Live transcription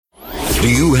Do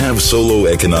you have solo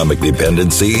economic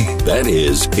dependency? That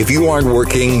is, if you aren't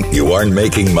working, you aren't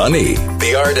making money.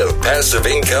 The Art of Passive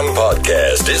Income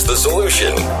podcast is the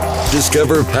solution.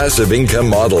 Discover passive income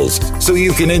models so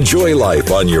you can enjoy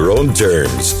life on your own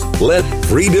terms. Let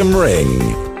freedom ring.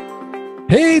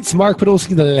 Hey, it's Mark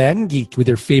Podolsky, the Land Geek, with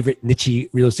your favorite niche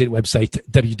real estate website,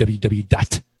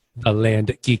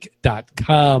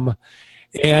 www.thelandgeek.com.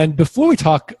 And before we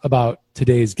talk about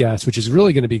today's guest, which is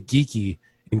really going to be geeky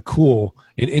and cool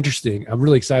and interesting, I'm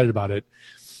really excited about it.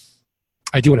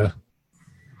 I do want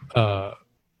to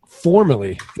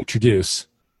formally introduce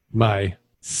my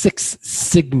Six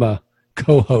Sigma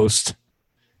co-host,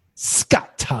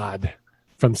 Scott Todd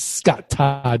from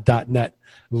scotttodd.net,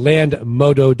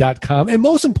 landmodo.com. And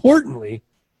most importantly,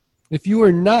 if you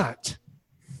are not,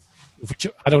 which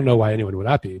I don't know why anyone would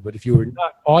not be, but if you are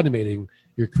not automating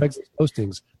your Craigslist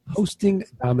postings,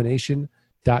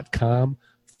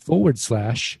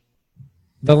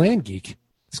 hostingdomination.com/The Land Geek.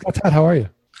 Scott Todd, how are you?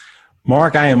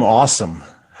 Mark, I am awesome.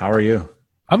 How are you?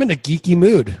 I'm in a geeky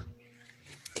mood.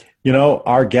 You know,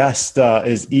 our guest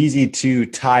is easy to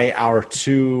tie our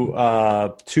two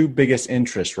biggest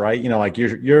interests, right? You know, like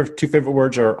your two favorite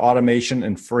words are automation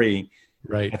and free.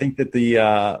 Right. I think that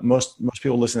the most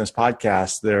people listening to this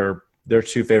podcast, their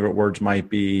two favorite words might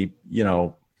be, you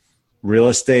know, real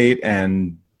estate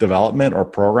and development or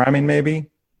programming, maybe.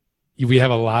 We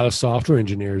have a lot of software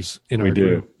engineers in our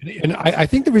group. And I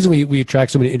think the reason we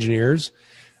attract so many engineers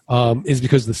is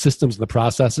because of the systems and the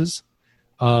processes,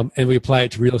 and we apply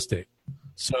it to real estate.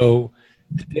 So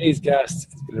today's guest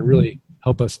is going to really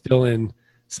help us fill in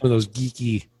some of those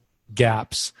geeky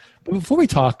gaps. But before we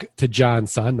talk to John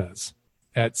Sonmez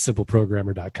at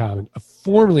simpleprogrammer.com and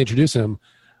formally introduce him,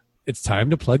 it's time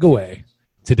to plug away.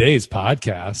 Today's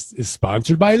podcast is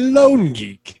sponsored by Loan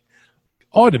Geek.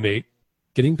 Automate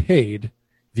getting paid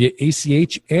via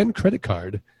ACH and credit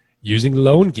card using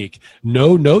Loan Geek.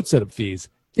 No note setup fees,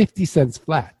 50 cents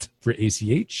flat for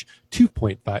ACH,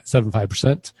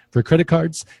 2.75% for credit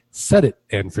cards. Set it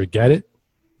and forget it.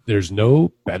 There's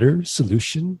no better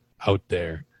solution out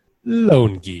there.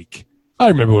 Loan Geek. I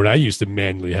remember when I used to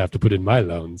manually have to put in my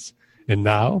loans, and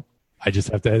now I just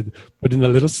have to put in a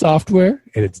little software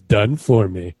and it's done for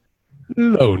me.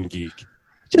 Loan Geek.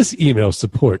 Just email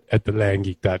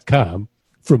support@thelandgeek.com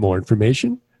for more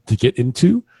information to get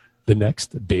into the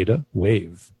next beta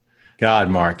wave. God,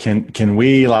 Mark, can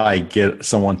we like get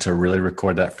someone to really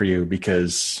record that for you?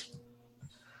 Because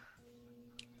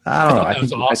I don't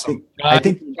know. I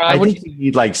think you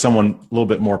need like someone a little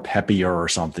bit more peppier or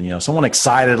something, you know, someone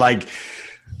excited, like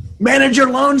manage your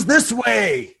loans this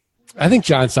way. I think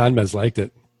John Sonmez liked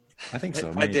it. I think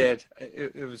so. I did.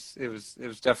 It was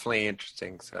definitely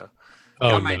interesting. So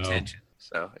got my attention.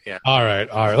 So yeah. All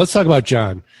right. Let's talk about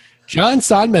John. John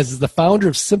Sonmez is the founder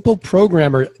of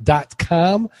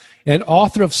simpleprogrammer.com and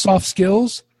author of Soft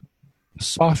Skills, the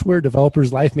Software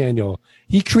Developer's Life Manual.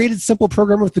 He created Simple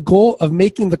Programmer with the goal of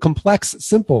making the complex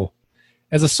simple.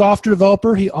 As a software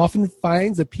developer, he often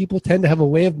finds that people tend to have a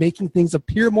way of making things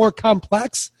appear more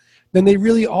complex than they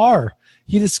really are.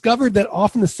 He discovered that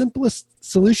often the simplest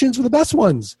solutions were the best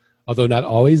ones, although not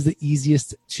always the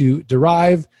easiest to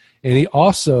derive. And he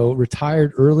also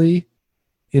retired early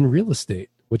in real estate,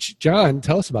 which, John,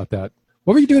 tell us about that.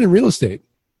 What were you doing in real estate?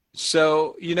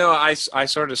 So, you know, I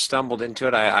sort of stumbled into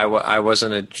it. I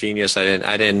wasn't a genius.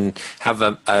 I didn't have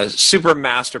a super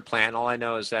master plan. All I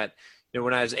know is that, you know,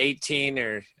 when I was 18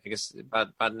 or I guess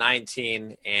about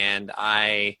 19 and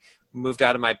I moved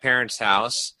out of my parents'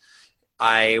 house,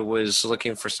 I was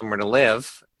looking for somewhere to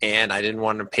live, and I didn't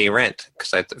want to pay rent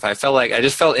because I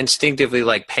just felt instinctively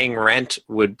like paying rent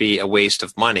would be a waste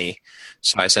of money.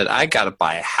 So I said, I got to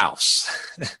buy a house.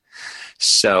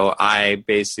 So I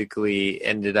basically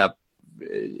ended up,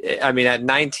 I mean, at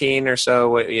 19 or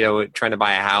so, you know, trying to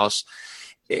buy a house.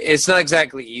 It's not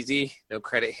exactly easy. No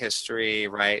credit history,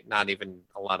 right? Not even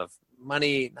a lot of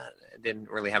money. I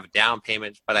didn't really have a down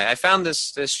payment, but I found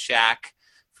this shack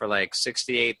for like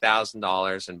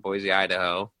 $68,000 in Boise,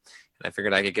 Idaho. And I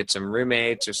figured I could get some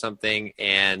roommates or something,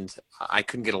 and I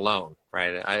couldn't get a loan,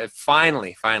 right? I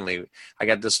finally, I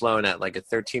got this loan at like a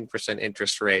 13%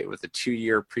 interest rate with a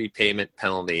 2-year prepayment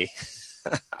penalty.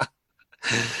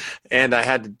 And I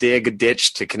had to dig a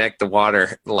ditch to connect the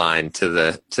water line to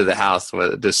the house,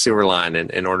 with the sewer line,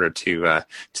 in order to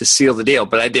seal the deal.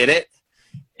 But I did it,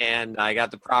 and I got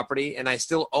the property, and I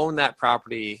still own that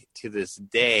property to this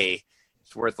day.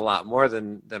 It's worth a lot more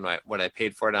than what I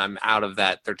paid for it. I'm out of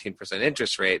that 13%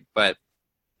 interest rate, but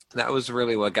that was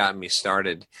really what got me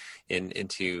started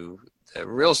into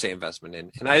real estate investment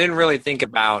in. And I didn't really think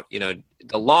about,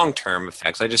 the long-term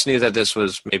effects. I just knew that this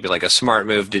was maybe like a smart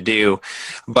move to do.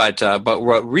 But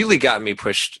what really got me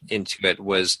pushed into it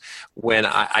was when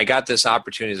I got this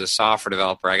opportunity as a software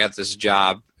developer. I got this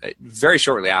job very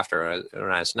shortly after,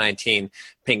 when I was 19,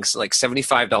 paying like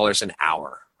 $75 an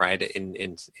hour, right,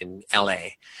 in LA.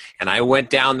 And I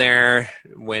went down there,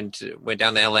 went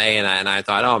down to LA, and I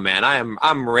thought, oh man,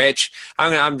 I'm rich.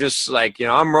 I'm just like,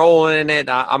 I'm rolling in it.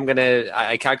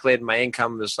 I calculated my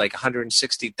income was like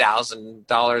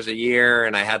 $160,000 a year,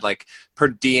 and I had like per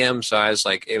diem, so I was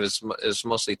like, it was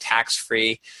mostly tax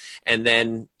free. And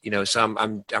then, so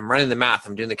I'm running the math,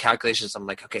 I'm doing the calculations. I'm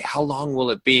like, okay, how long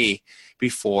will it be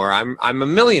before I'm a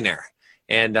millionaire?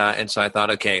 And so I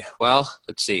thought, okay, well,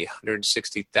 let's see,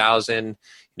 160,000,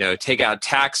 take out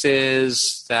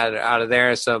taxes that are out of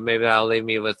there. So maybe that'll leave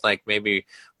me with like maybe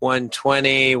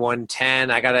 120,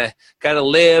 110. I gotta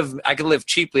live. I could live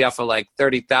cheaply off of like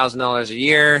 $30,000 a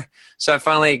year. So I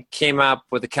finally came up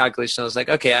with a calculation. I was like,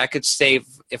 okay, I could save,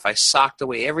 if I socked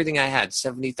away everything I had,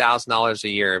 $70,000 a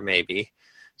year maybe.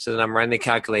 So then I'm running the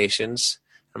calculations.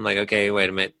 I'm like, okay, wait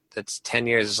a minute. That's 10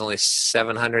 years. It's only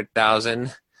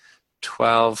 700,000.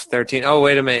 12, 13. Oh,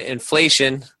 wait a minute.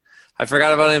 Inflation. I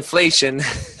forgot about inflation.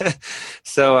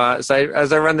 So as I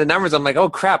run the numbers, I'm like, oh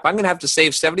crap, I'm going to have to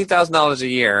save $70,000 a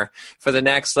year for the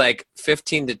next like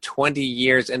 15 to 20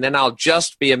 years. And then I'll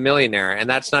just be a millionaire. And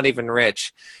that's not even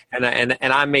rich. And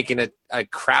I'm making a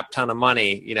crap ton of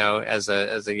money, as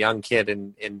a young kid.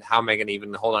 And how am I going to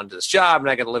even hold on to this job? And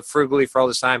I got to live frugally for all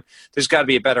this time. There's got to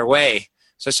be a better way.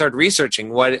 So I started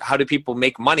researching how do people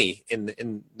make money in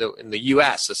the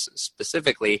U.S.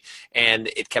 specifically, and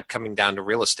it kept coming down to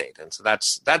real estate. And so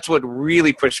that's what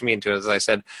really pushed me into it. As I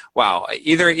said, wow,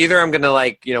 either I'm going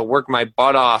to work my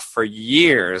butt off for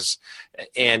years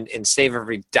and save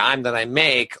every dime that I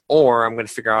make, or I'm going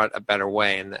to figure out a better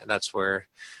way. And that's where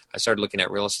I started looking at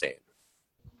real estate.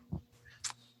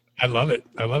 I love it.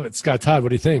 Scott Todd, what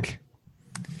do you think?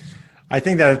 I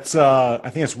think it's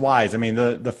wise. I mean,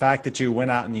 the fact that you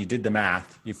went out and you did the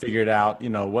math, you figured out,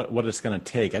 what it's going to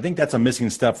take. I think that's a missing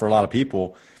step for a lot of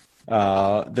people,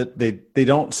 that they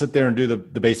don't sit there and do the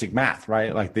basic math,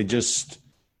 right? Like they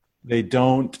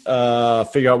don't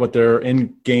figure out what their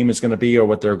end game is going to be or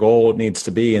what their goal needs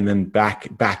to be, and then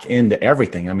back into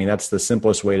everything. I mean, that's the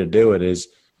simplest way to do it, is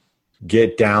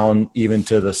get down even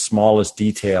to the smallest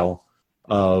detail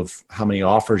of how many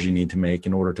offers you need to make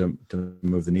in order to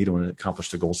move the needle and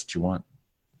accomplish the goals that you want.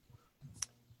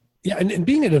 Yeah. And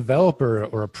being a developer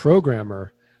or a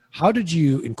programmer, how did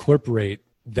you incorporate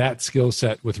that skill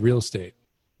set with real estate?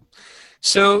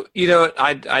 So,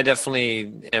 I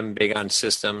definitely am big on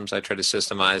systems. I try to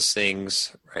systemize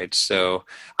things, right? So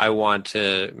I want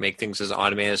to make things as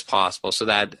automated as possible. So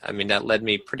that led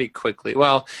me pretty quickly.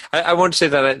 Well, I won't say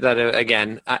that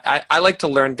again. I like to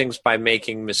learn things by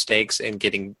making mistakes and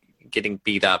getting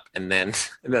beat up, and then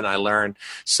I learn.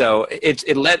 So it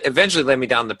eventually led me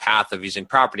down the path of using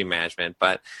property management.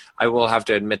 But I will have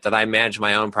to admit that I managed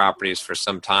my own properties for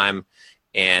some time,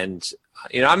 and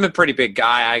I'm a pretty big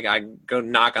guy. I go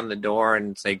knock on the door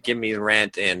and say, give me the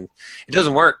rent, and it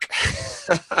doesn't work.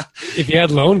 If you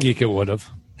had Loan Geek, it would have.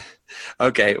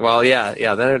 Okay. Well, yeah.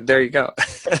 There you go.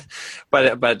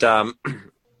 But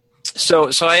so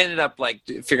I ended up like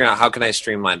figuring out, how can I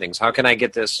streamline things? How can I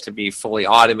get this to be fully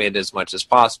automated as much as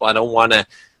possible? I don't want to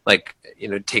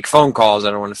take phone calls. I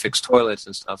don't want to fix toilets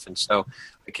and stuff. And so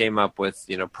I came up with,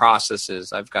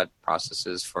 processes. I've got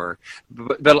processes for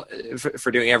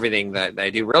doing everything that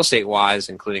I do real estate wise,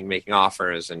 including making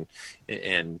offers and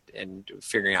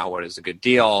figuring out what is a good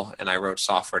deal. And I wrote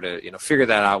software to, figure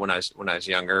that out when I was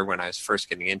younger, when I was first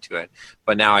getting into it.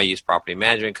 But now I use property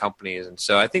management companies. And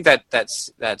so I think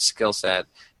that skill set,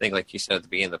 I think, like you said at the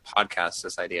beginning of the podcast,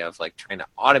 this idea of like trying to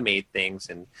automate things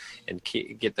and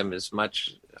get them as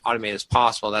much automated as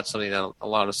possible. That's something that a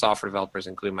lot of software developers,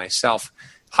 including myself,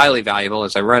 highly valuable.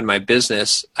 As I run my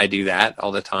business, I do that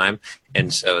all the time,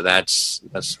 and so that's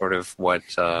sort of what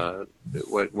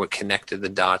connected the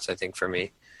dots, I think, for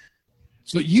me.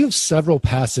 So you have several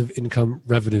passive income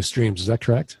revenue streams. Is that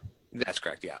correct? That's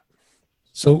correct. Yeah.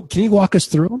 So can you walk us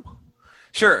through them?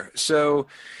 Sure. So,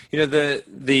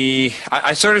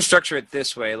 I sort of structure it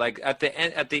this way. Like at the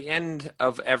end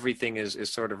of everything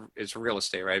is real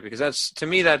estate, right? Because that's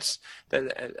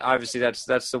obviously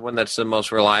that's the one that's the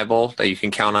most reliable, that you can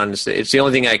count on. It's the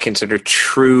only thing I consider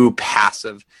true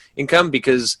passive income,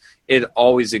 because it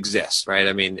always exists, right?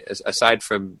 I mean, aside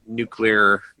from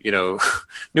nuclear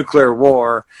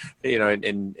war,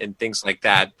 and things like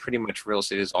that, pretty much real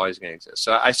estate is always going to exist.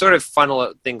 So I sort of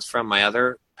funnel things from my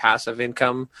other passive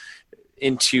income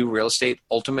into real estate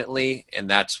ultimately, and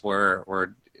that's where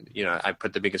I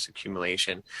put the biggest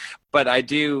accumulation. But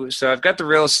so I've got the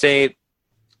real estate.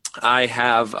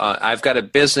 I've got a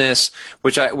business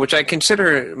which I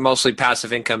consider mostly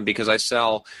passive income because I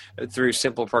sell through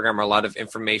Simple Programmer a lot of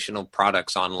informational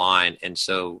products online, and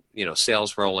so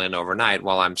sales roll in overnight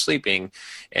while I'm sleeping,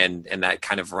 and that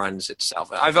kind of runs itself.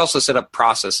 I've also set up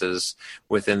processes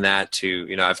within that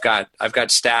to I've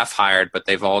got staff hired, but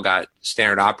they've all got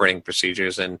standard operating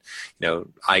procedures, and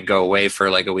I go away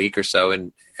for like a week or so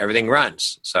and everything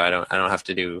runs, so I don't have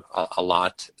to do a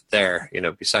lot there,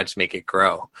 besides make it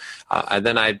grow. And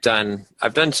then I've done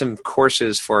some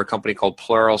courses for a company called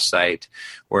Pluralsight,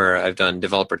 where I've done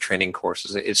developer training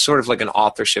courses. It's sort of like an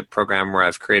authorship program where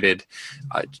I've created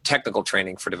technical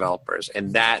training for developers,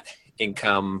 and that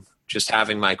income, just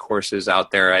having my courses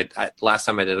out there. Last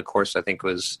time I did a course, I think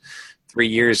was 3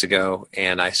 years ago,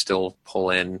 and I still pull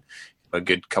in a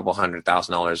good couple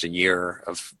 $100,000 a year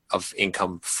of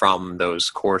income from those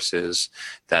courses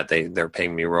that they're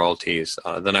paying me royalties.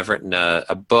 Then I've written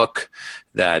a book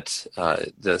that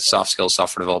the Soft Skills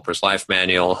Software Developers Life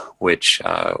Manual, which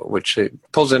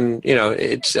pulls in.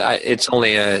 It's a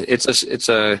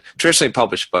traditionally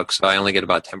published book, so I only get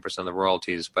about 10% of the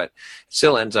royalties, but it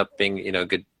still ends up being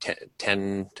good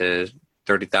 $10,000 to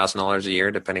 $30,000 a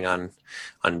year, depending on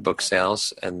book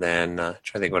sales. And then trying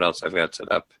to think what else I've got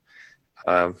set up.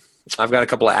 I've got a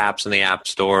couple of apps in the app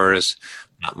stores.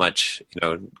 Not much,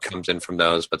 comes in from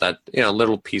those, but that,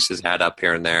 little pieces add up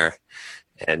here and there.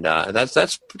 And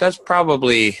that's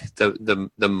probably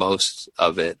the most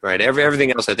of it, right?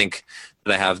 Everything else, I think,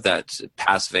 that I have that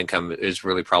passive income is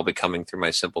really probably coming through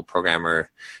my Simple Programmer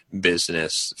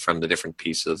business from the different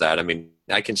pieces of that. I mean,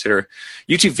 I consider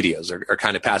YouTube videos are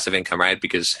kind of passive income, right?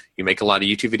 Because you make a lot of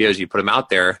YouTube videos, you put them out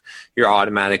there, you're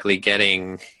automatically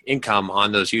getting income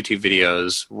on those YouTube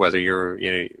videos, whether you're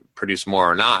produce more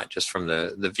or not, just from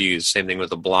the views. Same thing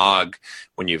with a blog.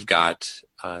 When you've got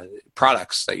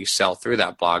products that you sell through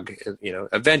that blog,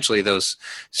 eventually those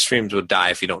streams would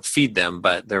die if you don't feed them,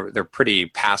 but they're pretty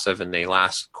passive and they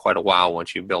last quite a while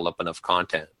once you build up enough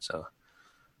content. So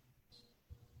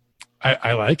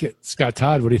I like it. Scott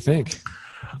Todd, what do you think?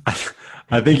 I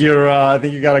think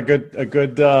you got a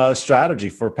good strategy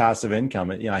for passive income.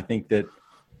 I think that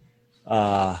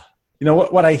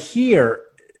what I hear,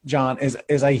 John,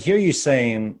 is I hear you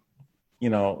saying,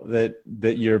 that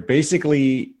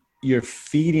you're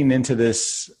feeding into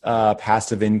this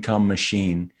passive income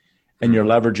machine, and you're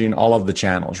leveraging all of the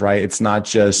channels, right? It's not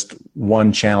just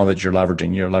one channel that you're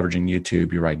leveraging. You're leveraging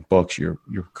YouTube. You're writing books. You're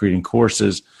creating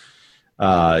courses.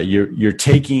 You're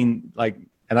taking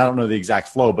and I don't know the exact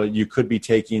flow, but you could be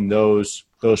taking those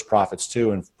profits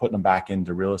too and putting them back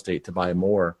into real estate to buy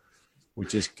more,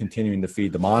 which is continuing to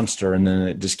feed the monster, and then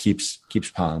it just keeps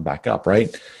piling back up,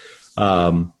 right?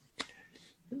 That's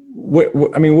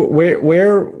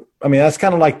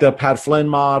kind of like the Pat Flynn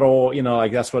model,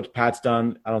 that's what Pat's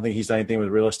done. I don't think he's done anything with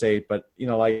real estate, but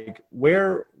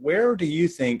where do you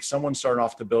think someone starting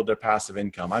off to build their passive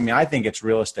income? I think it's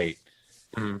real estate,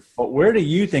 but where do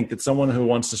you think that someone who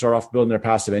wants to start off building their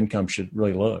passive income should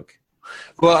really look?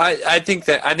 Well, I think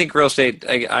real estate,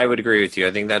 I would agree with you.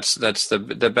 I think that's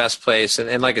the best place.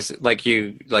 And like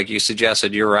you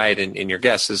suggested, you're right in your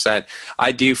guess, is that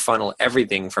I do funnel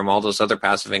everything from all those other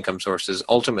passive income sources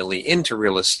ultimately into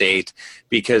real estate,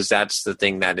 because that's the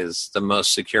thing that is the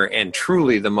most secure and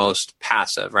truly the most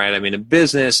passive, right? A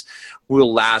business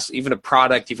will last, even a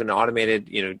product, even automated,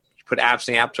 put apps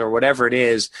in the app store, whatever it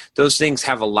is, those things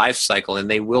have a life cycle and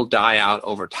they will die out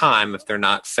over time if they're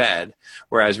not fed.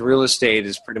 Whereas real estate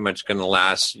is pretty much going to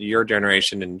last your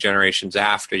generation and generations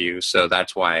after you. So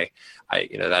that's why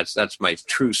that's my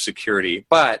true security.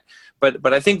 But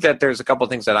I think that there's a couple of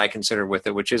things that I consider with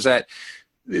it, which is that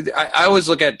I always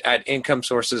look at income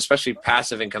sources, especially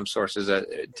passive income sources,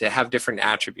 to have different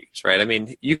attributes,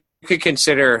 right? You could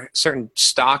consider certain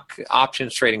stock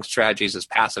options trading strategies as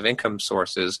passive income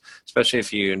sources, especially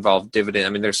if you involve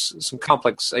dividend. There's some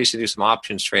complex. I used to do some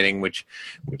options trading, which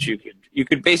you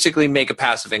could basically make a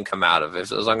passive income out of,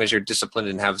 as long as you're disciplined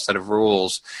and have a set of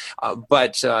rules.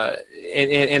 But like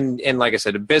I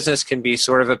said, a business can be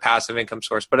sort of a passive income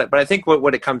source. But I think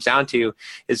what it comes down to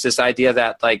is this idea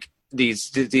that these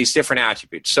different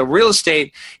attributes. So real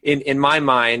estate, in my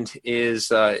mind,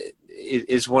 is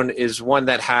one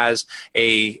that has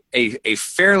a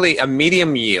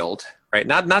medium yield, right?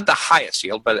 Not the highest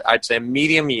yield, but I'd say a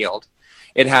medium yield.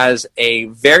 It has a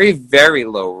very, very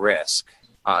low risk.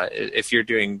 If you're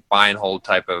doing buy and hold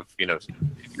type of, if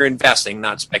you're investing,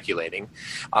 not speculating,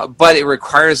 but it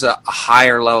requires a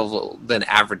higher level than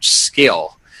average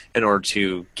skill. in order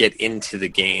to get into the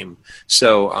game.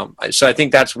 So so I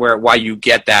think that's why you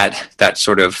get that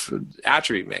sort of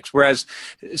attribute mix. Whereas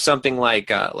something like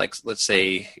let's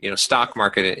say, stock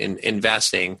market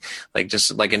investing, like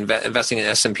just like investing in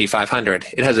S&P 500,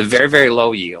 it has a very, very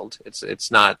low yield.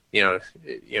 It's not, you're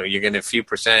getting a few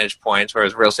percentage points,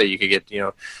 whereas real estate you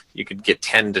could get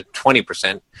 10 to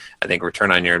 20%, I think,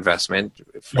 return on your investment,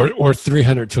 or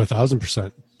 300 to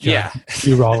 1,000%. Yeah,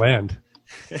 you raw land.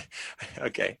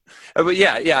 Okay, but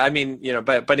yeah. I mean,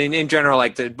 but in general,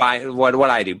 like to buy what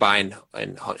I do, buy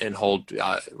and hold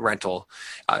rental,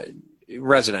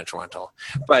 residential rental.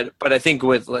 But I think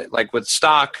with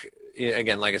stock,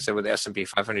 again, like I said, with the S&P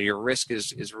 500, your risk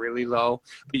is really low,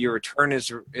 but your return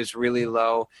is really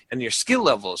low, and your skill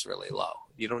level is really low.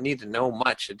 You don't need to know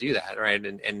much to do that, right?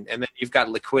 And then you've got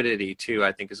liquidity too,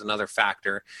 I think, is another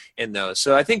factor in those.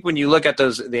 So I think when you look at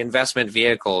the investment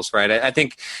vehicles, right, I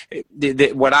think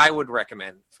what I would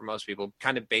recommend for most people,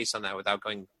 kind of based on that, without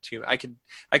going too, I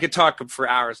could talk for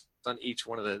hours on each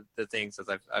one of the things, as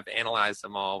I've analyzed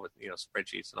them all with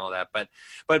spreadsheets and all that.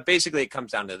 But basically, it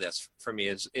comes down to this for me: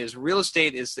 is real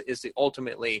estate is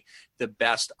ultimately the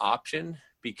best option,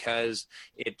 because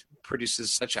it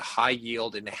produces such a high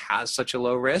yield and it has such a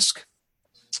low risk.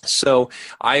 So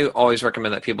I always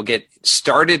recommend that people get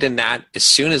started in that as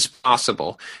soon as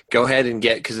possible. Go ahead and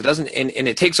because it doesn't, and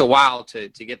it takes a while to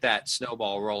get that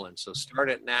snowball rolling. So start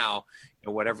it now,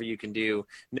 whatever you can do.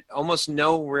 Almost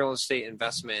no real estate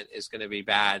investment is going to be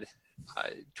bad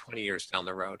 20 years down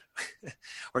the road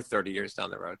or 30 years down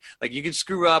the road. Like, you could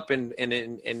screw up and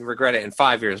regret it in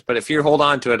 5 years, but if you hold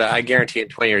on to it, I guarantee in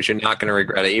 20 years you're not going to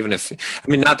regret it. Even if,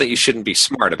 not that you shouldn't be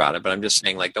smart about it, but I'm just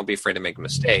saying, like, don't be afraid to make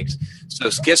mistakes. So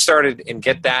get started and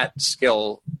get that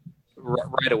skill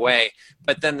right away.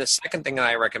 But then the second thing that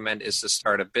I recommend is to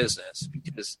start a business,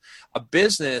 because a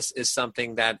business is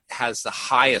something that has the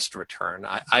highest return,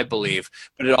 I believe,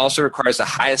 but it also requires the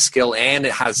highest skill and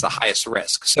it has the highest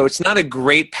risk. So it's not a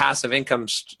great passive income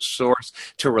source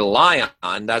to rely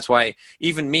on. That's why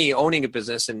even me owning a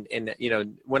business and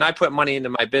when I put money into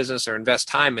my business or invest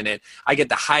time in it, I get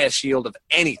the highest yield of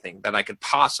anything that I could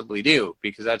possibly do,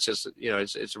 because that's just,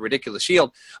 it's a ridiculous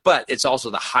yield, but it's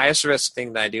also the highest risk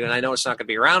thing that I do. And I know it's not going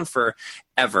to be around for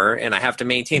ever, and I have to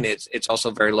maintain it. It's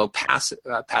also very low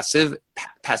passivity.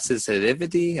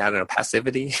 I don't know,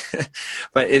 passivity,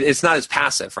 but it's not as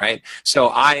passive, right?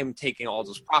 So I'm taking all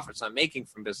those profits I'm making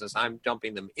from business, I'm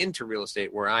dumping them into real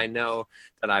estate, where I know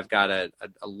that I've got a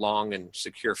long and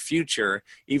secure future,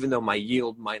 even though my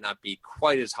yield might not be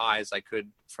quite as high as I could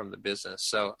from the business.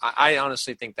 So I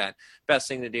honestly think that best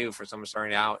thing to do for someone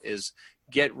starting out is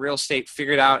get real estate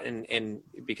figured out, and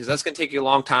because that's going to take you a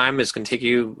long time. It's going to take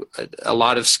you a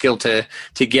lot of skill to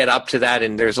get up to that,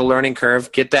 and there's a learning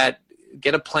curve.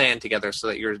 Get a plan together so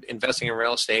that you're investing in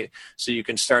real estate, so you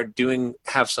can start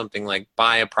have something like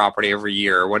buy a property every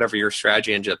year or whatever your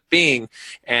strategy ends up being.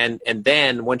 And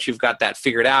then once you've got that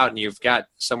figured out and you've got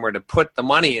somewhere to put the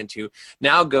money into,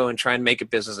 now go and try and make a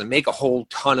business and make a whole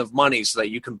ton of money so that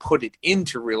you can put it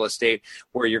into real estate,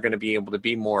 where you're going to be able to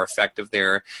be more effective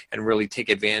there and really take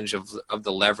advantage of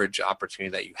the leverage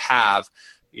opportunity that you have.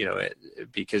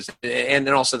 Because, and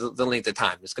then also the length of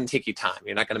time. It's going to take you time.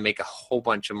 You're not going to make a whole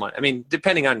bunch of money.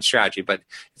 Depending on strategy, but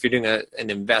if you're doing an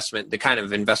investment, the kind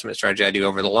of investment strategy I do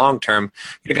over the long term,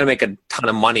 you're going to make a ton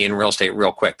of money in real estate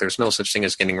real quick. There's no such thing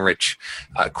as getting rich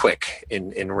quick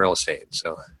in real estate.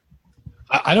 So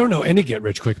I don't know any get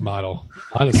rich quick model,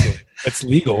 honestly. It's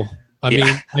legal. I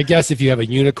mean, I guess if you have a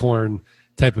unicorn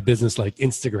type of business like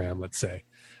Instagram, let's say,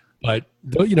 but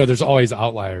there's always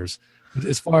outliers.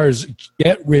 As far as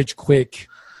get rich quick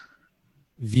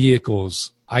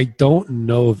vehicles, I don't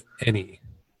know of any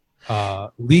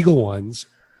legal ones,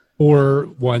 or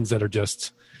ones that are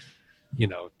just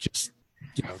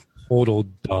total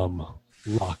dumb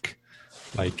luck.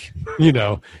 Like,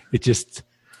 it just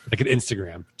like an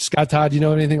Instagram. Scott Todd, do you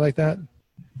know anything like that?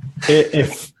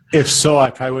 If so,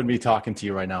 I probably wouldn't be talking to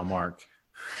you right now, Mark.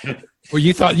 Well,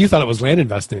 you thought it was land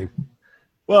investing.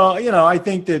 Well,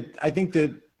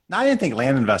 I didn't think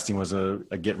land investing was a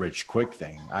get rich quick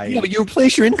thing. You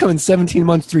replace your income in 17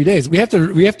 months, 3 days. We have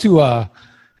to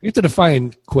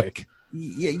define quick.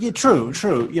 Yeah, true.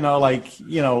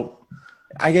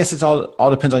 I guess it's all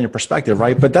depends on your perspective,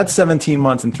 right? But that 17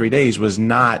 months and 3 days was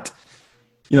not,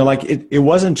 it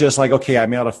wasn't just like, okay, I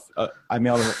mailed a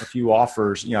few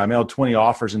offers. I mailed 20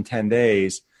 offers in 10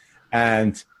 days,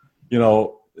 and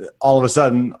all of a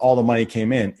sudden all the money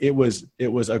came in. It was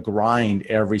a grind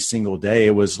every single day.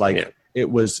 It was like, it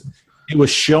was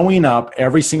showing up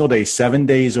every single day, 7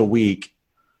 days a week,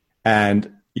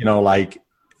 and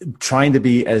trying to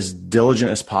be as diligent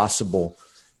as possible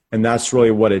And that's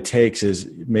really what it takes, is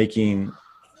making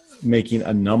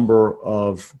a number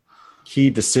of key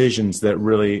decisions that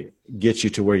really get you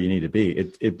to where you need to be.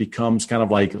 It becomes kind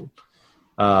of like,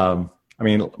 Mark,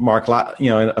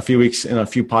 in a few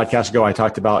podcasts ago, I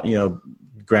talked about,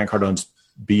 Grant Cardone's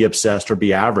Be Obsessed or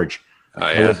Be Average. Oh,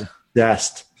 yeah. I was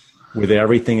obsessed with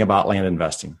everything about land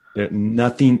investing.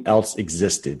 Nothing else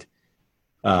existed.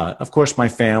 Of course, my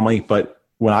family, but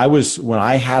when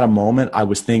I had a moment, I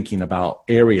was thinking about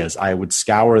areas. I would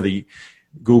scour the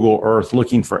Google Earth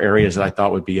looking for areas that I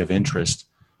thought would be of interest.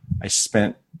 I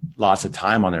spent lots of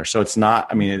time on there. So it's not,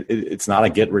 it's not a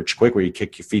get rich quick where you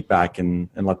kick your feet back and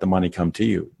let the money come to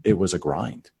you. It was a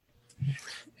grind.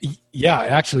 Yeah,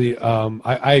 actually,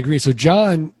 I agree. So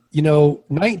John,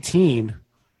 19,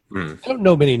 I don't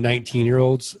know many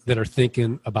 19-year-olds that are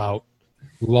thinking about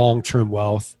long-term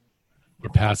wealth or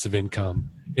passive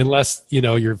income, unless,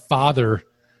 your father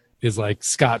is like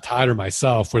Scott Todd or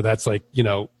myself, where that's like,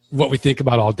 what we think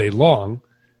about all day long,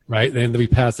 right? And then we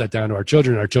pass that down to our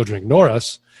children, and our children ignore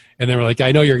us. And then we're like,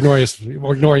 I know you're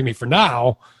ignoring me for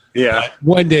now. Yeah.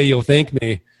 One day you'll thank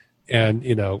me, and,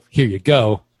 here you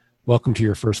go. Welcome to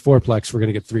your first fourplex. We're going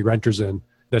to get 3 renters in.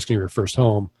 That's going to be your first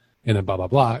home. And then blah, blah,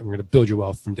 blah. And we're going to build your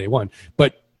wealth from day one.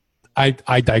 But I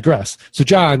digress. So,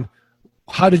 John,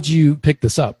 how did you pick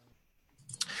this up?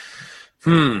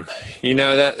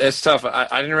 That's tough. I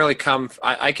didn't really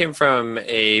I came from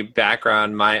a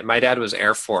background. My dad was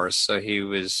Air Force. So he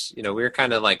was, we were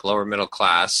kind of like lower middle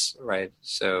class, right?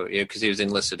 So, because he was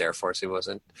enlisted Air Force, he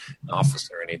wasn't an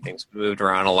officer or anything. So we moved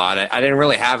around a lot. I didn't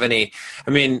really have any,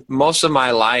 most of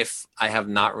my life, I have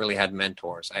not really had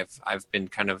mentors.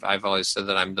 I've always said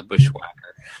that I'm the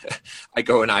bushwhacker. I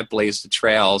go and I blaze the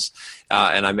trails,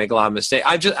 and I make a lot of mistakes.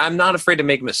 I'm not afraid to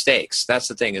make mistakes. That's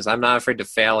the thing, is I'm not afraid to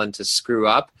fail and to screw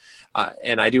up.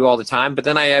 And I do all the time, but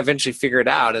then I eventually figure it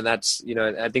out. And that's,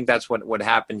 I think that's what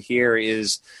happened here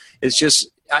is just,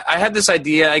 I had this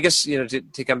idea, I guess,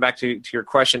 to come back to your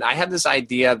question, I had this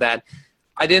idea that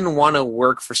I didn't want to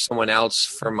work for someone else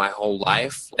for my whole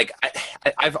life. Like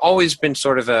I've always been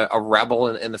sort of a rebel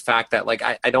in the fact that like,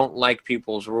 I don't like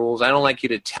people's rules. I don't like you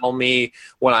to tell me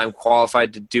what I'm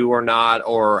qualified to do or not,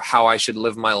 or how I should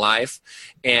live my life.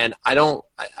 And I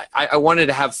wanted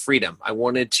to have freedom. I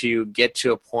wanted to get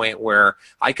to a point where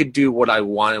I could do what I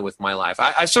wanted with my life.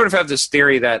 I sort of have this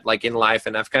theory that like in life,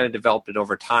 and I've kind of developed it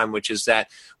over time, which is that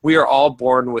we are all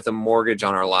born with a mortgage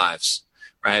on our lives,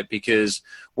 right? Because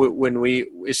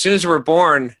as soon as we're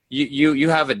born, you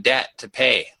have a debt to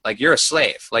pay. Like you're a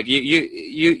slave. Like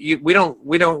we're not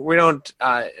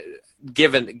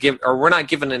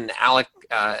given an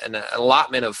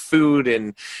allotment of food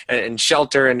and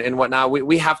shelter and whatnot.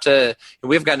 We've got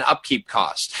an upkeep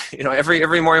cost.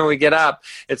 Every morning when we get up,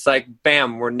 it's like,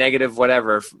 bam, we're negative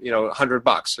whatever,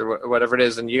 $100 or whatever it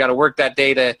is. And you got to work that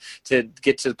day to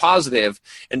get to the positive.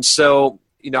 And so,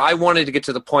 I wanted to get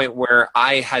to the point where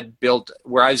I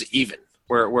was even,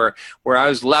 where I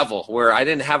was level, where I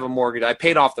didn't have a mortgage. I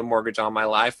paid off the mortgage on my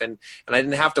life, and I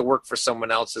didn't have to work for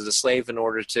someone else as a slave in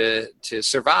order to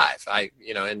survive.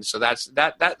 And so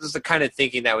that is the kind of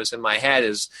thinking that was in my head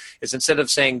is instead of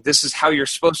saying this is how you're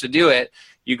supposed to do it,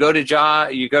 you go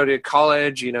to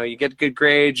college, you get good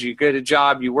grades, you get a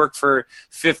job, you work for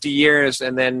 50 years,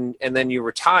 and then you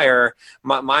retire.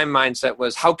 My mindset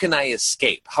was, how can I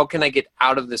escape? How can I get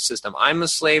out of this system? I'm a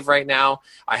slave right now.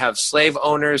 I have slave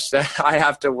owners that I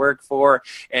have to work for,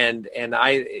 and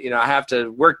I have to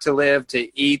work to live,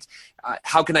 to eat.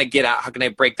 How can I get out? How can I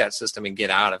break that system and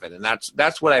get out of it? And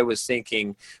that's what I was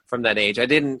thinking from that age. I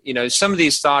didn't, some of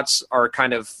these thoughts are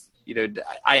kind of,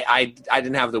 I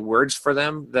didn't have the words for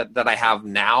them that I have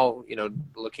now,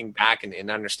 looking back and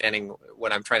understanding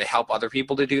what I'm trying to help other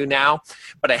people to do now.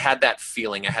 But I had that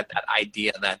feeling, I had that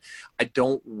idea that I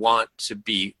don't want to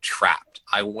be trapped.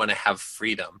 I want to have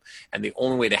freedom. And the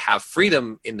only way to have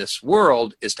freedom in this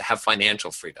world is to have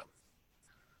financial freedom.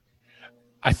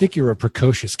 I think you're a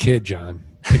precocious kid, John,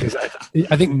 because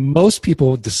I think most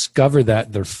people discover that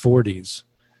in their 40s.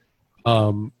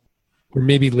 Or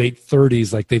maybe late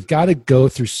 30s, like they've got to go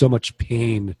through so much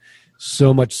pain,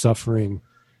 so much suffering.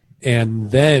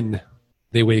 And then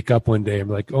they wake up one day and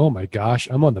be like, oh my gosh,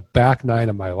 I'm on the back nine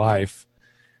of my life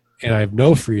and I have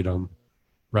no freedom,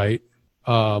 right?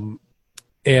 And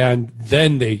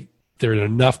then they're in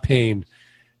enough pain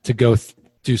to go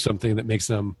do something that makes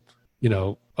them,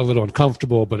 a little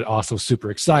uncomfortable, but also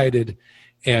super excited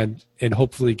and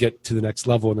hopefully get to the next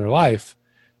level in their life.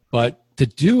 But to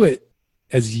do it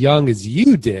as young as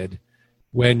you did,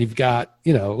 when you've got,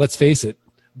 let's face it,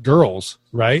 girls,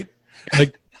 right?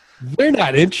 Like they're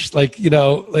not interested. Like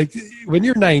when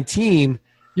you're 19,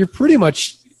 you're pretty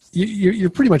much you're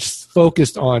pretty much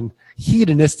focused on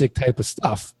hedonistic type of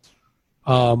stuff,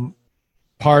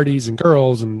 parties and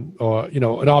girls and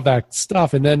and all that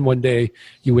stuff. And then one day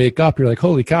you wake up, you're like,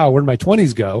 holy cow, where did my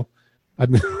 20s go?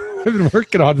 I've been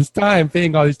working all this time,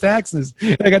 paying all these taxes,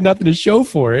 and I got nothing to show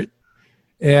for it.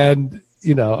 And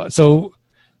given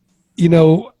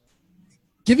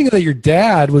that your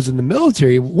dad was in the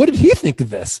military, what did he think of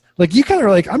this? Like, you kind of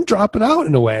are like, I'm dropping out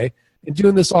in a way and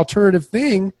doing this alternative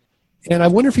thing. And I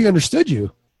wonder if he understood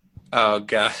you. Oh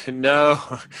God, no,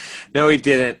 he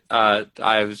didn't.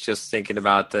 I was just thinking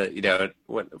about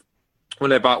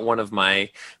when I bought one of my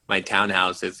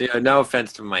townhouses. No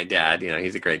offense to my dad,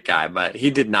 he's a great guy, but he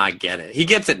did not get it. He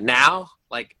gets it now,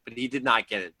 but he did not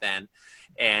get it then.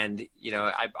 And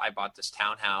I bought this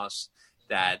townhouse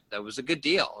that was a good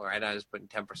deal, right? I was putting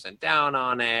 10% down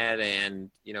on it, and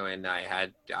and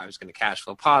I was going to cash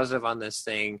flow positive on this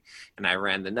thing, and I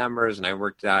ran the numbers and I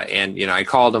worked it out, and I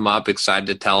called him up excited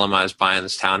to tell him I was buying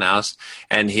this townhouse,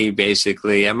 and he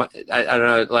basically, I don't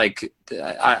know, like,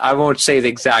 I won't say the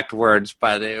exact words,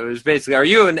 but it was basically, are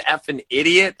you an effing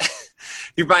idiot?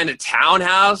 You're buying a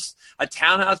townhouse? A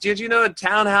townhouse? Did you know a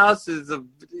townhouse is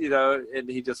and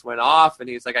he just went off, and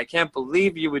he's like, I can't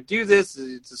believe you would do this.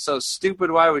 It's so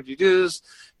stupid. Why would you do this?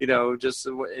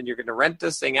 And you're going to rent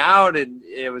this thing out. And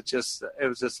it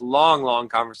was this long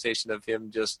conversation of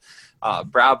him just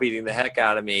browbeating the heck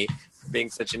out of me for being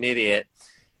such an idiot.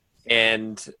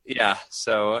 And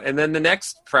and then the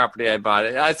next property I bought,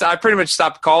 I pretty much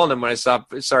stopped calling him when I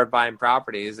started buying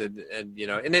properties, and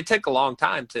it took a long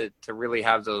time to really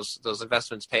have those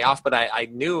investments pay off. But I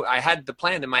knew I had the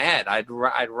plan in my head. I'd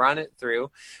run it through.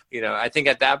 I think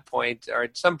at that point, or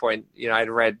at some point,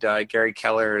 I'd read Gary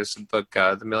Keller's book,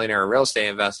 The Millionaire Real Estate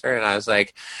Investor, and I was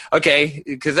like, okay,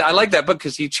 because I like that book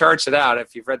because he charts it out.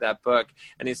 If you've read that book,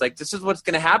 and he's like, this is what's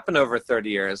going to happen over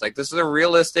 30 years. Like, this is a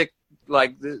realistic.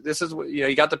 Like, this is what,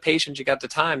 you got the patience, you got the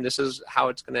time. This is how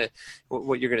it's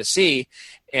what you're gonna see,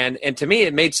 and to me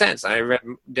it made sense. I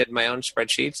did my own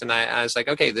spreadsheets, and I was like,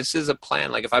 okay, this is a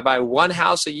plan. Like, if I buy one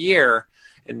house a year,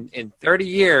 in 30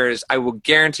 years, I will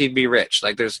guaranteed be rich.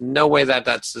 Like, there's no way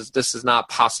this is not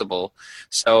possible.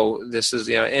 So this is,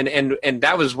 and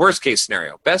that was worst case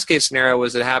scenario. Best case scenario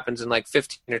was it happens in like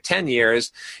 15 or 10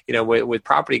 years, with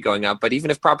property going up. But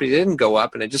even if property didn't go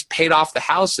up and it just paid off the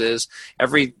houses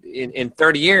in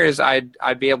 30 years,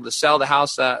 I'd be able to sell the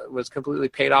house that was completely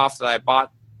paid off that I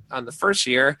bought on the first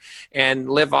year and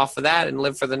live off of that and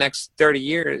live for the next 30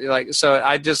 years. Like, so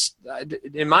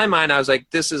in my mind, I was like,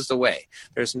 this is the way.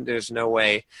 There's no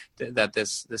way that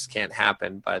this can't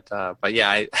happen. But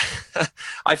yeah,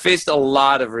 I faced a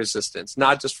lot of resistance,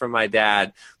 not just from my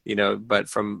dad, but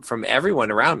from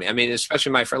everyone around me. I mean,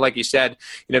 especially my friend, like you said,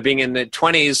 being in the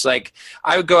 20s, like,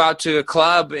 I would go out to a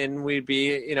club and we'd be,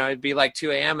 it'd be like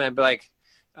 2 a.m. and I'd be like,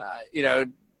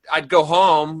 I'd go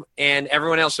home and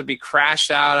everyone else would be crashed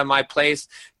out of my place,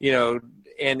 and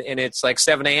it's like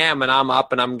 7 a.m. and I'm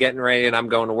up and I'm getting ready and I'm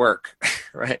going to work,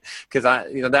 right? Because that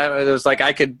it was like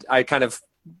I kind of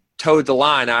towed the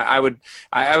line. I would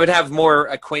have more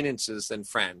acquaintances than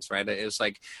friends, right? It was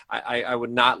like I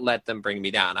would not let them bring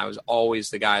me down. I was always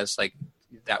the guy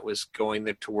that was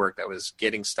going to work, that was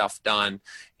getting stuff done,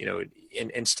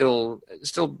 and still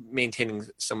maintaining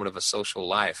somewhat of a social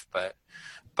life, but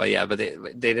they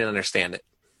didn't understand it.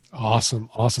 Awesome.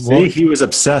 See, he was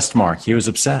obsessed, Mark. He was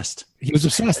obsessed,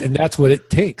 and that's what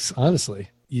it takes, honestly.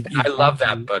 I love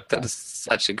that book. That is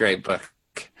such a great book.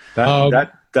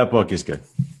 That book is good.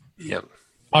 Yep.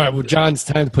 All right. Well, John, it's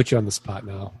time to put you on the spot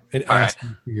now and ask you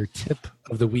for your tip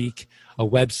of the week, a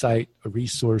website, a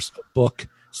resource, a book,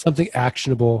 something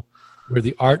actionable where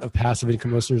the Art of Passive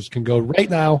Income listeners can go right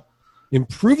now,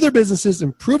 improve their businesses,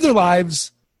 improve their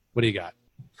lives. What do you got?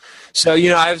 So,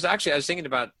 I was thinking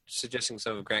about suggesting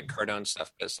some of Grant Cardone's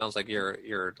stuff, but it sounds like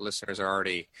your listeners are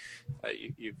already,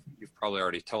 you've probably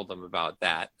already told them about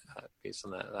that based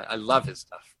on that. I love his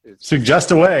stuff.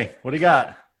 Suggest away. What do you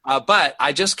got? But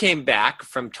I just came back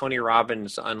from Tony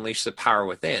Robbins' Unleash the Power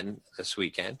Within this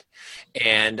weekend,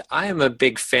 and I am a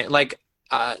big fan. Like,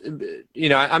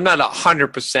 I'm not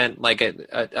 100% like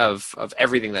of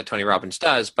everything that Tony Robbins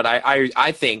does, but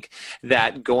I think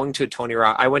that going to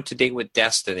I went to Date with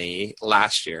Destiny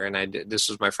last year, and this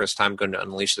was my first time going to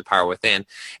Unleash the Power Within,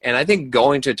 and I think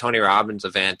going to a Tony Robbins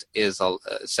event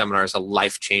seminar is a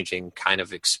life-changing kind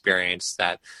of experience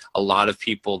that a lot of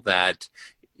people that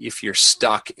if you're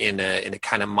stuck in a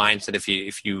kind of mindset, if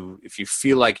you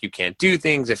feel like you can't do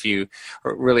things, if you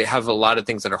really have a lot of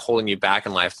things that are holding you back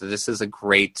in life, this is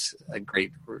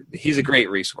he's a great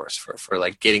resource for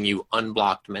like getting you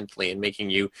unblocked mentally and making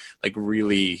you like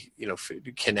really,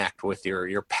 connect with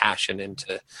your passion and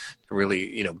to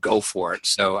really, go for it.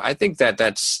 So I think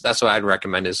that's what I'd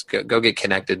recommend is go get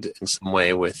connected in some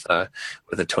way with a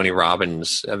Tony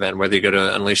Robbins event, whether you go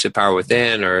to Unleash the Power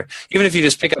Within, or even if you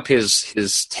just pick up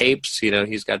his tapes.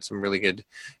 He's got some really good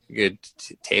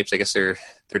tapes. I guess they're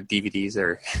DVDs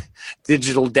or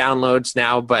digital downloads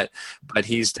now, but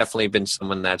he's definitely been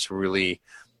someone that's really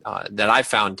that I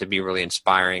found to be really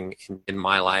inspiring in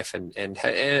my life, and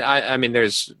I mean,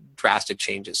 there's drastic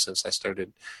changes since I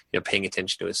started, paying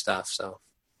attention to his stuff. So,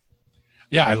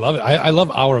 yeah, I love it. I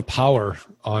love Hour of Power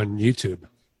on YouTube.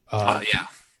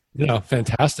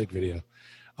 Fantastic video.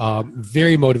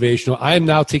 Very motivational. I am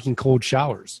now taking cold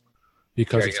showers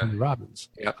because of Tony Robbins.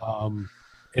 Yeah.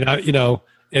 And I,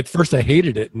 at first I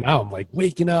hated it. And now I'm like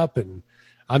waking up and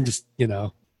I'm just,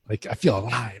 like I feel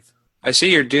alive. I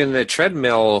see you're doing the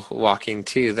treadmill walking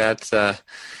too. That's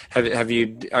have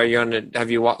you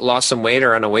lost some weight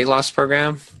or on a weight loss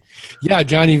program? Yeah,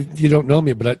 Johnny, you don't know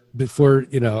me, but before,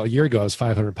 a year ago, I was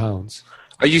 500 pounds.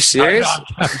 Are you serious?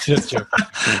 I'm just joking.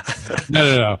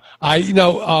 No.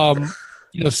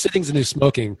 Sitting's a new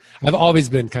smoking. I've always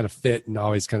been kind of fit and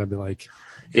always kind of been like,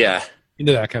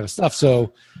 into that kind of stuff.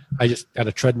 So I just got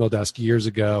a treadmill desk years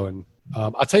ago. And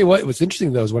I'll tell you what, what's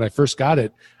interesting though, is when I first got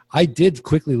it, I did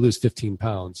quickly lose 15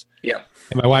 pounds. Yeah.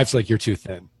 And my wife's like, you're too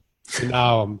thin. So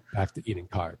now I'm back to eating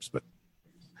carbs, but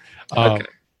okay.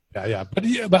 Yeah.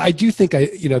 But I do think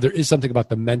there is something about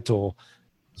the mental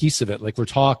piece of it. Like we're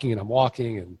talking and I'm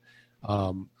walking and,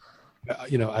 I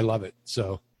love it.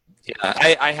 So. Yeah,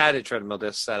 I had a treadmill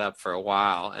disc set up for a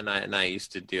while, and I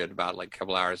used to do it about like a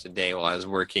couple hours a day while I was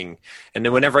working. And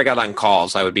then whenever I got on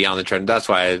calls, I would be on the treadmill. That's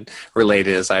why I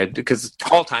related because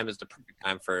call time is the perfect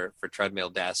time for treadmill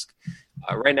desk.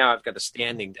 Right now, I've got a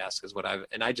standing desk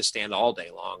and I just stand all day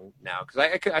long now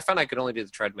because I found I could only do the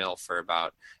treadmill for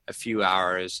about a few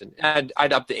hours, and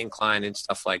I'd up the incline and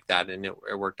stuff like that, and it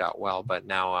worked out well. But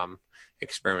now I'm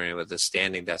experimenting with the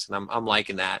standing desk, and I'm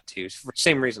liking that too. For the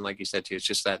same reason, like you said too, it's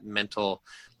just that mental.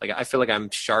 Like I feel like I'm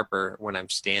sharper when I'm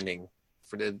standing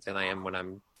than I am when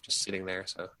I'm just sitting there.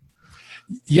 So.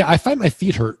 Yeah, I find my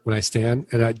feet hurt when I stand,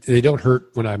 and they don't hurt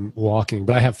when I'm walking,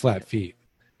 but I have flat feet.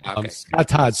 Okay. Scott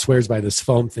Todd swears by this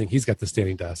foam thing. He's got the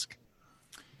standing desk.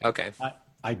 Okay.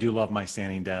 I do love my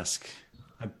standing desk.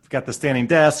 I've got the standing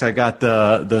desk. I got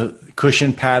the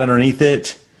cushion pad underneath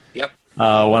it. Yep.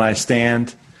 When I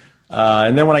stand.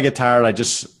 And then when I get tired,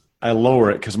 I lower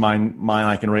it because mine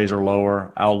I can raise or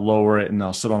lower. I'll lower it and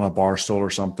I'll sit on a bar stool or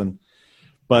something.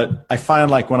 But I find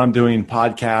like when I'm doing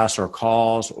podcasts or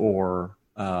calls or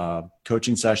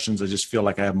coaching sessions, I just feel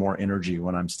like I have more energy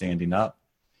when I'm standing up,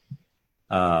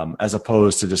 as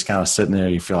opposed to just kind of sitting there.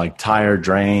 You feel like tired,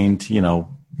 drained. Your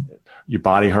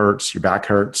body hurts, your back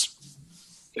hurts.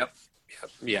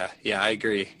 Yeah, I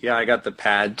agree. Yeah, I got the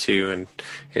pad too, and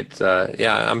it's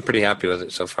I'm pretty happy with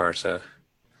it so far. So,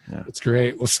 yeah, it's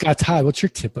great. Well, Scott Todd, what's your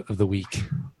tip of the week?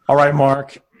 All right,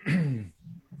 Mark.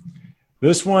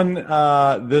 This one,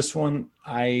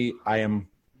 I am.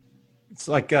 It's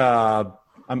like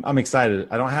I'm excited.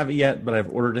 I don't have it yet, but I've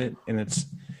ordered it, and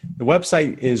the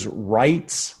website is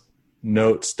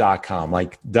wrightsnotes.com,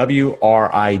 like WRIGHTS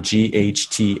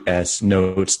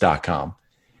notes.com.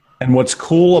 And what's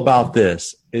cool about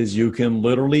this is you can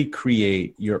literally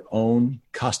create your own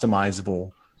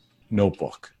customizable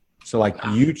notebook. So like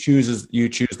you choose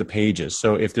the pages.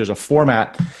 So if there's a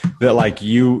format that like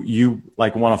you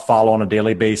like want to follow on a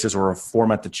daily basis, or a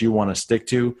format that you want to stick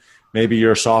to, maybe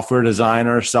you're a software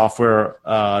designer, software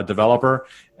developer,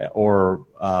 or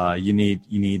you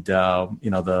need the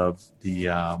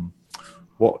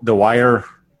wire.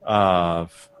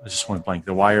 I just went blank.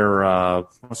 The wire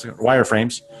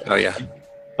frames. Oh yeah.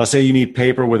 Let's say you need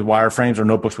paper with wireframes or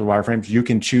notebooks with wireframes. You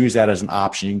can choose that as an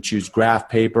option. You can choose graph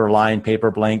paper, line paper,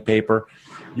 blank paper.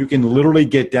 You can literally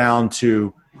get down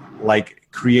to like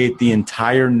create the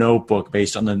entire notebook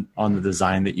based on the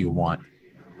design that you want.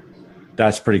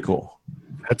 That's pretty cool.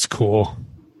 That's cool.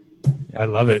 I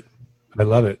love it.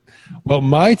 Well,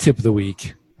 my tip of the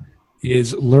week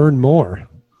is learn more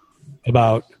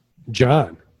about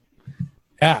John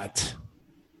at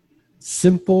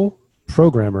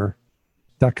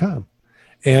simpleprogrammer.com.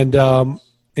 And John,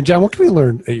 what can we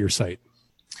learn at your site?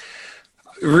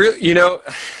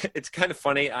 It's kind of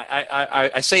funny.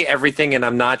 I say everything, and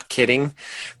I'm not kidding,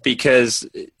 because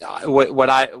what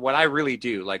I really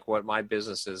do, like what my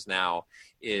business is now,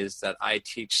 is that I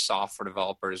teach software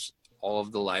developers all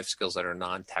of the life skills that are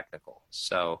non-technical.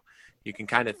 So you can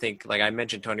kind of think, like I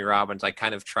mentioned Tony Robbins, I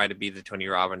kind of try to be the Tony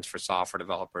Robbins for software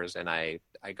developers. And I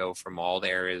go from all the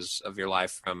areas of your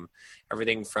life, from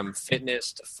everything from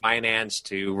fitness to finance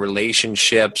to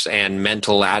relationships and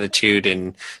mental attitude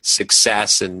and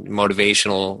success and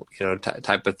motivational,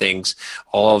 type of things.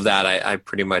 All of that I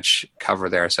pretty much cover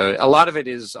there. So a lot of it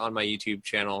is on my YouTube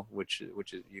channel, which is,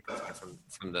 you can find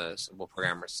from the Simple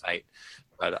Programmer site.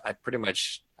 But I pretty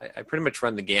much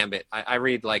run the gambit. I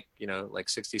read like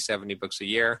 60, 70 books a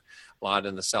year, a lot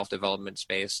in the self-development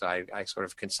space. So I sort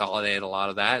of consolidate a lot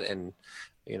of that, and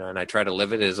and I try to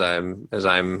live it as I'm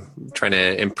trying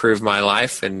to improve my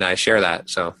life, and I share that.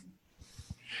 So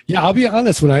yeah, I'll be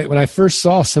honest. When I first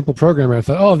saw Simple Programmer, I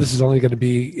thought, oh, this is only going to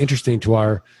be interesting to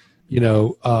our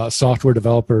software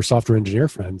developer, software engineer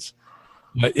friends.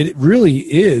 But it really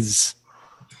is.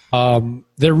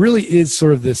 There really is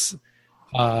sort of this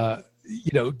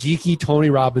geeky Tony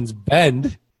Robbins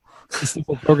bend to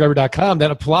simpleprogrammer.com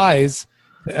that applies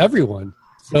to everyone.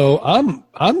 So I'm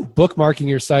bookmarking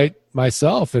your site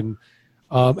myself, and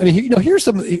here's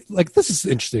some, like, this is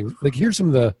interesting. Like, here's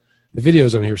some of the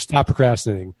videos on here. Stop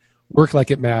procrastinating. Work like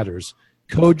it matters.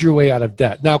 Code your way out of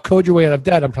debt. Now, code your way out of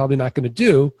debt, I'm probably not going to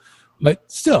do, but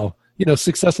still,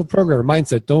 successful programmer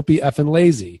mindset. Don't be effing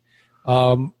lazy.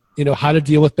 How to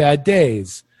deal with bad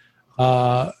days.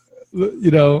 How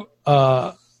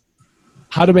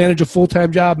to manage a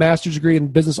full-time job, master's degree,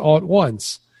 and business all at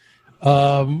once.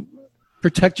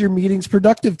 Protect your meetings'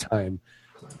 productive time.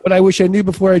 What I wish I knew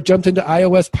before I jumped into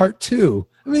iOS Part 2.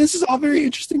 I mean, this is all very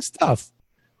interesting stuff.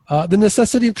 The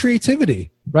necessity of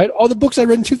creativity, right? All the books I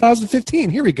read in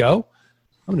 2015. Here we go.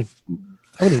 I'm gonna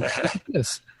look at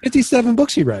this. 57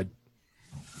 books he read.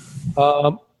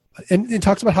 And it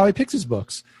talks about how he picks his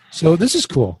books. So this is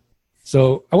cool.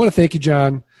 So I want to thank you,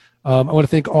 John. I want to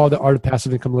thank all the Art of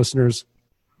Passive Income listeners,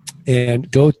 and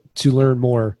go to learn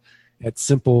more at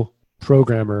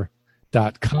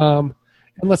simpleprogrammer.com.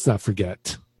 And let's not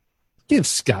forget, give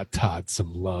Scott Todd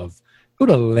some love. Go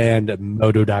to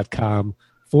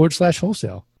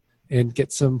landmodo.com/wholesale and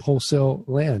get some wholesale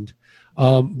land.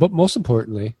 But most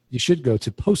importantly, you should go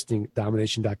to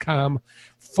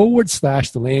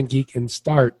postingdomination.com/the land geek and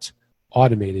start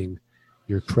automating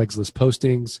your Craigslist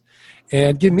postings,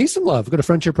 and give me some love. Go to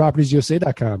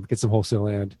frontierpropertiesusa.com, get some wholesale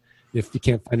land if you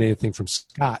can't find anything from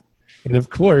Scott. And of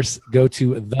course, go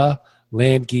to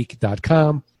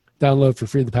thelandgeek.com, download for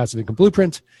free the Passive Income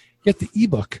Blueprint, get the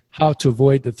ebook, How to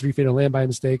Avoid the 3 Fatal Land Buy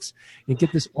Mistakes, and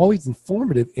get this always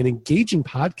informative and engaging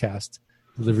podcast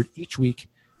delivered each week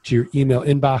to your email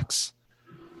inbox.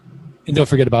 And don't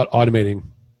forget about automating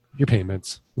your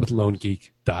payments with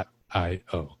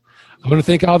loangeek.io. I want to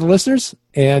thank all the listeners,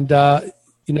 and,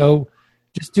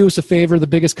 just do us a favor. The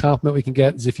biggest compliment we can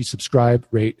get is if you subscribe,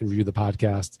 rate, and review the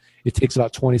podcast. It takes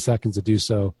about 20 seconds to do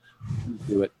so.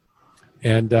 Do it.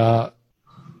 And let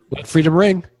freedom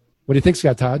ring. What do you think,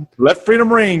 Scott Todd? Let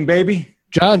freedom ring, baby.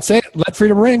 John, say it. Let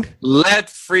freedom ring. Let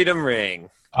freedom ring.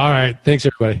 All right. Thanks,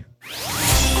 everybody.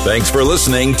 Thanks for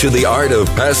listening to the Art of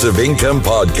Passive Income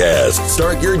podcast.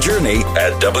 Start your journey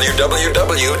at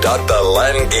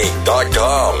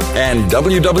www.thelandgeek.com and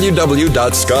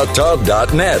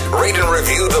www.scotttodd.net. Rate and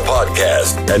review the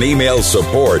podcast and email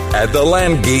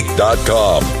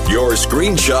support@thelandgeek.com. Your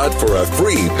screenshot for a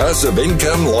free passive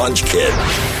income launch kit.